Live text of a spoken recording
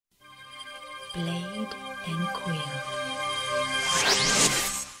blade and quill.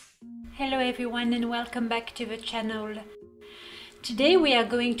 Hello everyone and welcome back to the channel. Today we are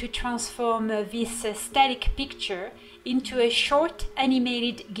going to transform this static picture into a short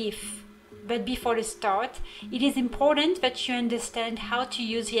animated GIF. But before the start, it is important that you understand how to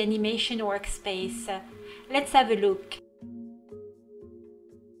use the animation workspace. Let's have a look.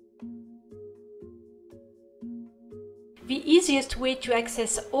 The easiest way to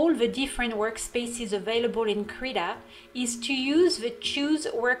access all the different workspaces available in Krita is to use the Choose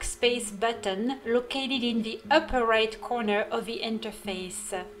Workspace button located in the upper right corner of the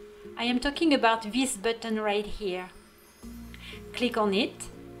interface. I am talking about this button right here. Click on it.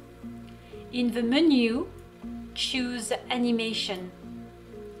 In the menu, choose Animation.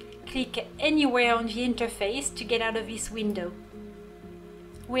 Click anywhere on the interface to get out of this window.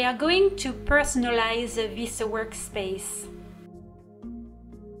 We are going to personalize this workspace.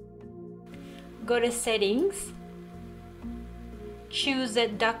 Go to Settings, choose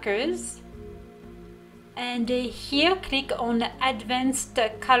Dockers, and here click on Advanced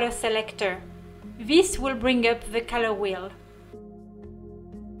Color Selector. This will bring up the color wheel.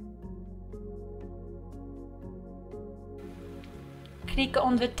 Click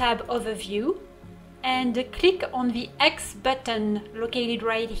on the tab Overview and click on the X button located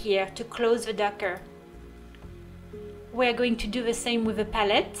right here to close the Docker. We are going to do the same with the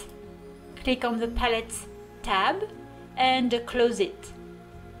palette. Click on the Palette tab and close it.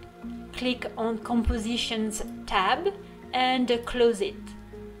 Click on Compositions tab and close it.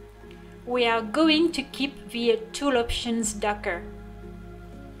 We are going to keep the Tool Options Docker.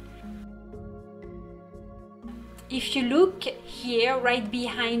 If you look here right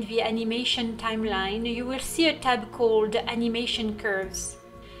behind the animation timeline, you will see a tab called Animation Curves.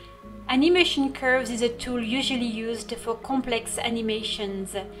 Animation Curves is a tool usually used for complex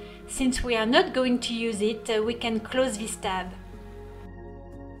animations. Since we are not going to use it, we can close this tab.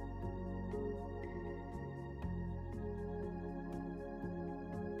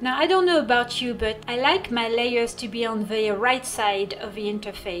 Now, I don't know about you, but I like my layers to be on the right side of the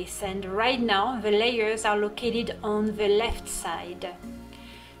interface, and right now the layers are located on the left side.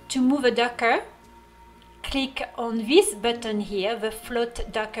 To move a Docker, click on this button here, the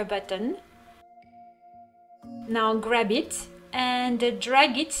Float Docker button. Now grab it and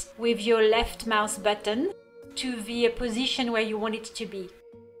drag it with your left mouse button to the position where you want it to be.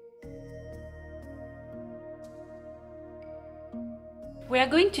 We are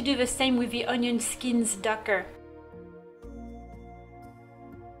going to do the same with the onion skins Docker.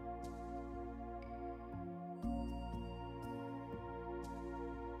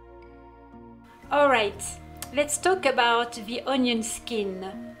 Alright, let's talk about the onion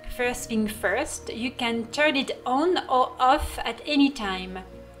skin. First thing first, you can turn it on or off at any time.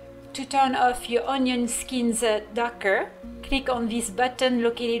 To turn off your onion skins Docker, click on this button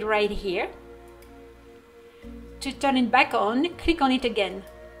located right here. To turn it back on, click on it again.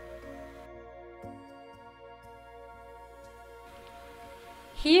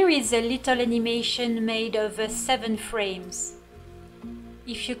 Here is a little animation made of 7 frames.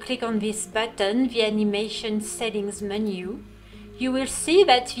 If you click on this button, the animation settings menu, you will see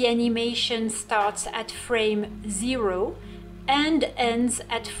that the animation starts at frame 0 and ends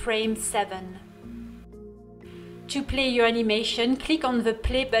at frame 7. To play your animation, click on the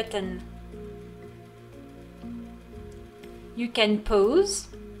play button. You can pause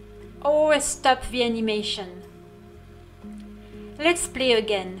or stop the animation. Let's play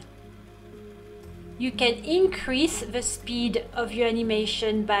again. You can increase the speed of your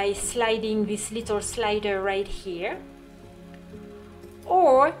animation by sliding this little slider right here.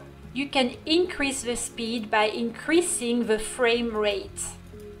 Or you can increase the speed by increasing the frame rate.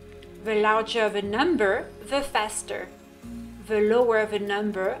 The larger the number, the faster. The lower the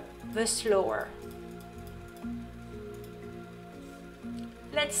number, the slower.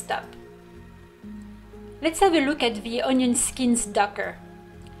 Let's stop. Let's have a look at the onion skins Docker.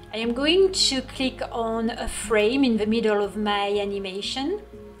 I am going to click on a frame in the middle of my animation,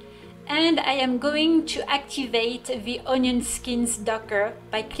 and I am going to activate the onion skins Docker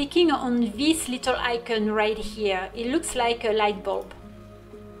by clicking on this little icon right here. It looks like a light bulb.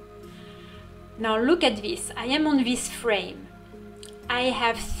 Now look at this. I am on this frame. I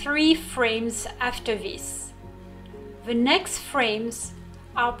have 3 frames after this. The next frames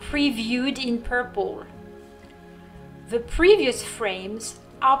are previewed in purple. The previous frames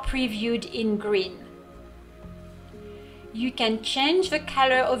are previewed in green. You can change the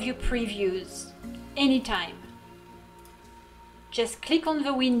color of your previews anytime. Just click on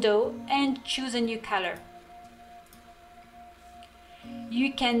the window and choose a new color.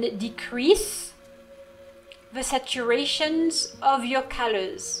 You can decrease the saturations of your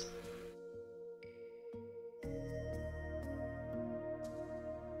colors.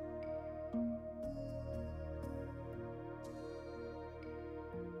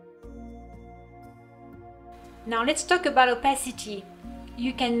 Now let's talk about opacity.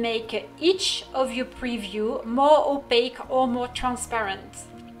 You can make each of your preview more opaque or more transparent.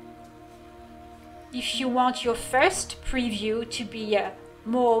 If you want your first preview to be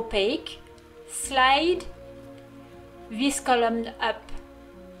more opaque, slide this column up.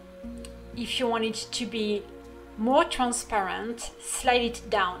 If you want it to be more transparent, slide it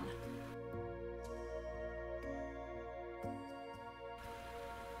down.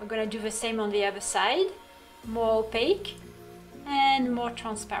 We're going to do the same on the other side. More opaque and more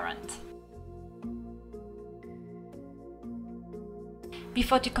transparent.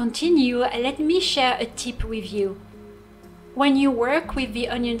 Before to continue, let me share a tip with you. When you work with the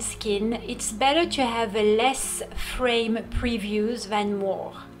onion skin, it's better to have less frame previews than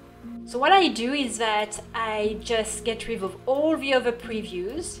more. So what I do is that I just get rid of all the other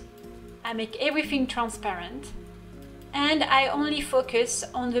previews, I make everything transparent, and I only focus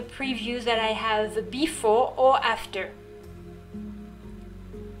on the previews that I have before or after.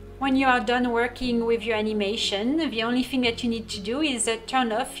 When you are done working with your animation, the only thing that you need to do is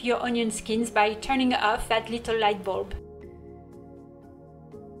turn off your onion skins by turning off that little light bulb.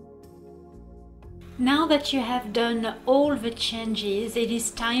 Now that you have done all the changes, it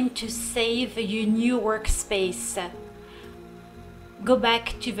is time to save your new workspace. Go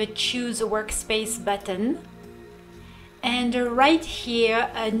back to the Choose Workspace button and right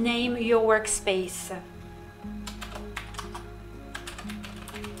here name your workspace.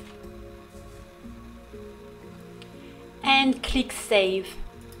 And click Save.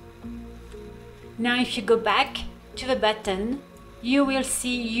 Now if you go back to the button, you will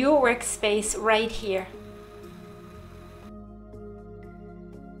see your workspace right here.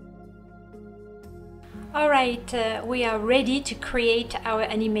 Alright, we are ready to create our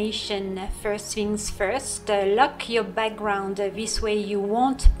animation. First things first, lock your background, this way you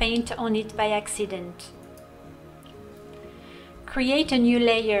won't paint on it by accident. Create a new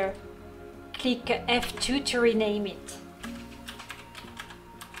layer. Click F2 to rename it.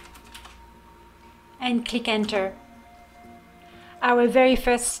 And click Enter. Our very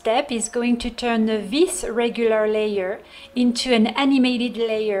first step is going to turn this regular layer into an animated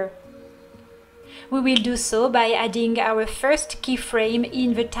layer. We will do so by adding our first keyframe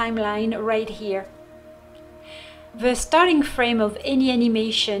in the timeline right here. The starting frame of any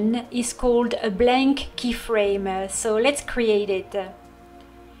animation is called a blank keyframe, so let's create it.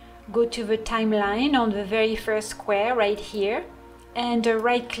 Go to the timeline on the very first square right here and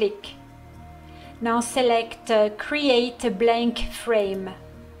right click. Now select Create a Blank Frame.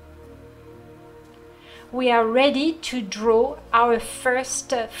 We are ready to draw our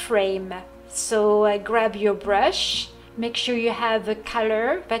first frame. So grab your brush, make sure you have the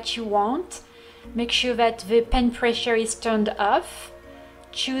color that you want, make sure that the pen pressure is turned off,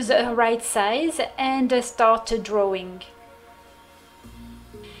 choose a right size and start drawing.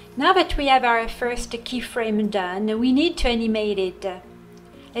 Now that we have our first keyframe done, we need to animate it.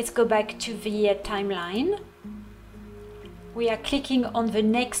 Let's go back to the timeline. We are clicking on the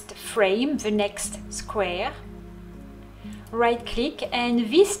next frame, the next square. Right click and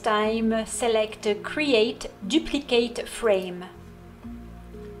this time select Create Duplicate Frame.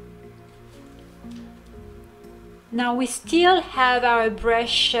 Now we still have our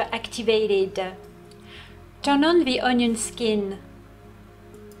brush activated. Turn on the onion skin.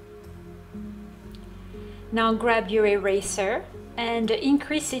 Now grab your eraser and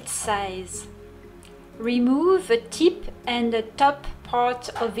increase its size. Remove the tip and the top part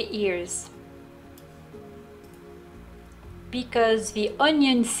of the ears. Because the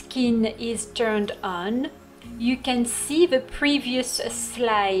onion skin is turned on, you can see the previous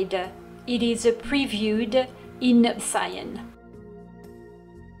slide. It is previewed in cyan.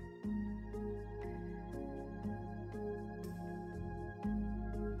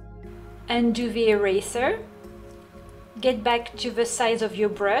 Undo the eraser. Get back to the size of your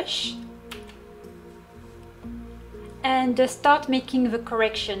brush and start making the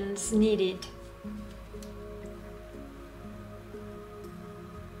corrections needed.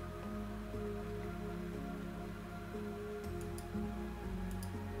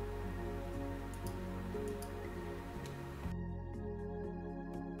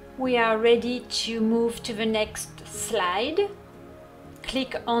 We are ready to move to the next slide.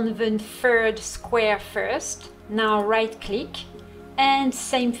 Click on the third square first. Now right click and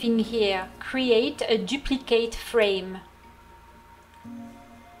same thing here. Create a duplicate frame.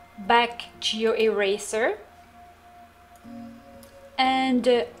 back to your eraser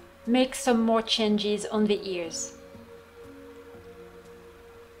and make some more changes on the ears.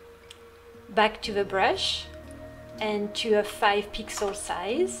 Back to the brush and to a 5 pixel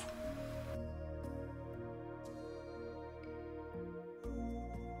size.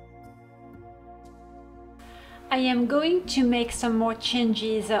 I am going to make some more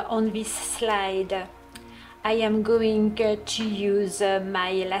changes on this slide. I am going to use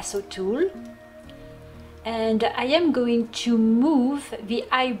my lasso tool, and I am going to move the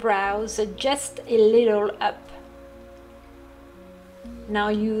eyebrows just a little up. Now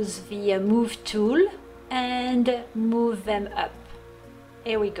use the move tool and move them up.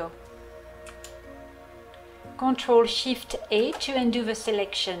 Here we go. Ctrl Shift A to undo the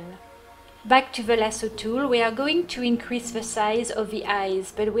selection. Back to the lasso tool, we are going to increase the size of the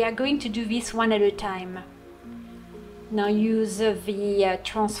eyes, but we are going to do this one at a time. Now use the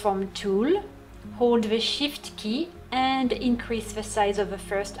transform tool, hold the Shift key and increase the size of the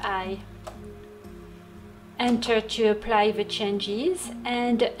first eye. Enter to apply the changes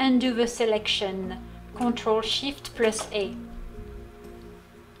and undo the selection. Ctrl Shift plus A.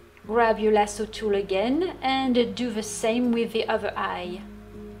 Grab your lasso tool again and do the same with the other eye.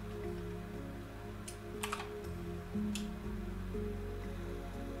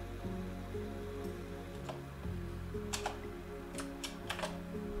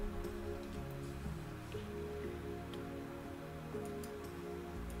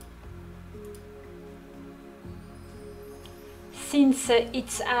 Since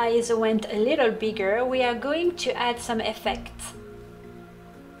its eyes went a little bigger, we are going to add some effects.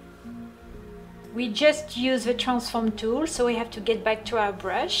 We just use the transform tool, so we have to get back to our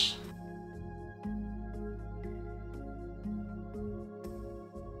brush.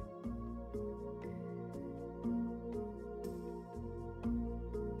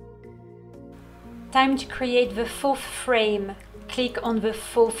 Time to create the fourth frame. Click on the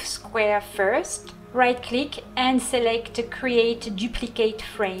fourth square first. Right-click and select Create Duplicate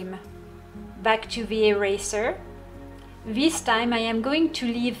Frame. Back to the eraser. This time I am going to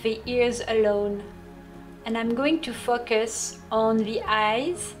leave the ears alone and I'm going to focus on the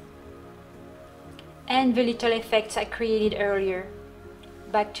eyes and the little effects I created earlier.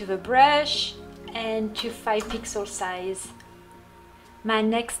 Back to the brush and to 5 pixel size. My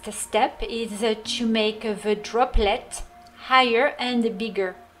next step is to make the droplet higher and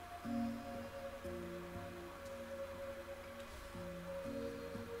bigger.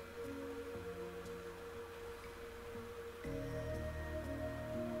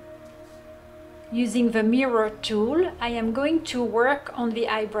 Using the mirror tool, I am going to work on the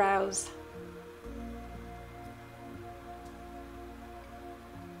eyebrows.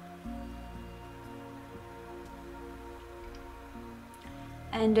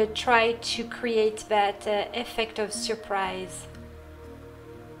 And try to create that effect of surprise.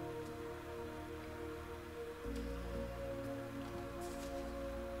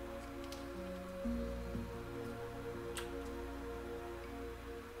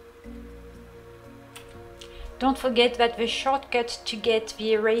 Don't forget that the shortcut to get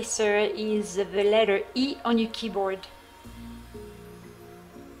the eraser is the letter E on your keyboard.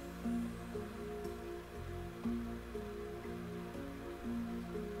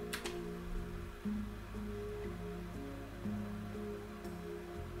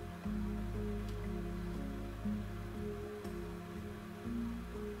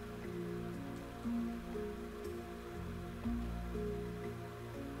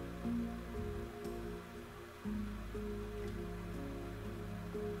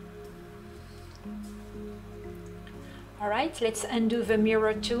 Alright, let's undo the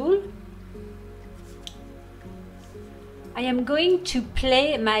mirror tool. I am going to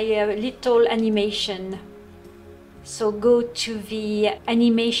play my little animation. So go to the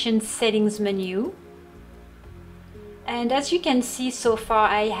animation settings menu. And as you can see so far,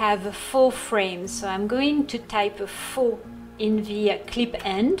 I have 4 frames. So I'm going to type 4 in the clip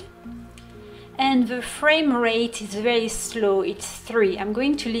end. And the frame rate is very slow, it's 3. I'm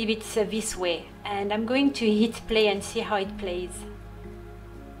going to leave it this way. And I'm going to hit play and see how it plays.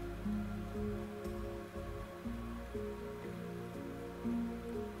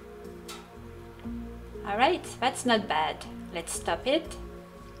 Alright, that's not bad. Let's stop it.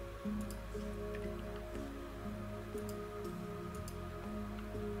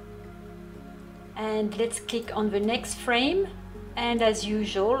 And let's click on the next frame. And as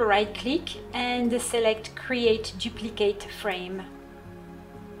usual, right click and select Create Duplicate Frame.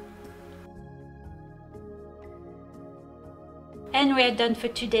 And we are done for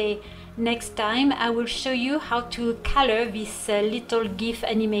today. Next time I will show you how to color this little GIF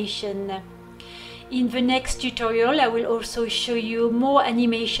animation. In the next tutorial I will also show you more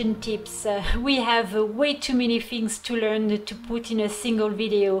animation tips. We have way too many things to learn to put in a single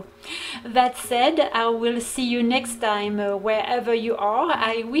video. That said, I will see you next time wherever you are.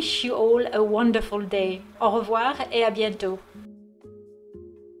 I wish you all a wonderful day. Au revoir et à bientôt.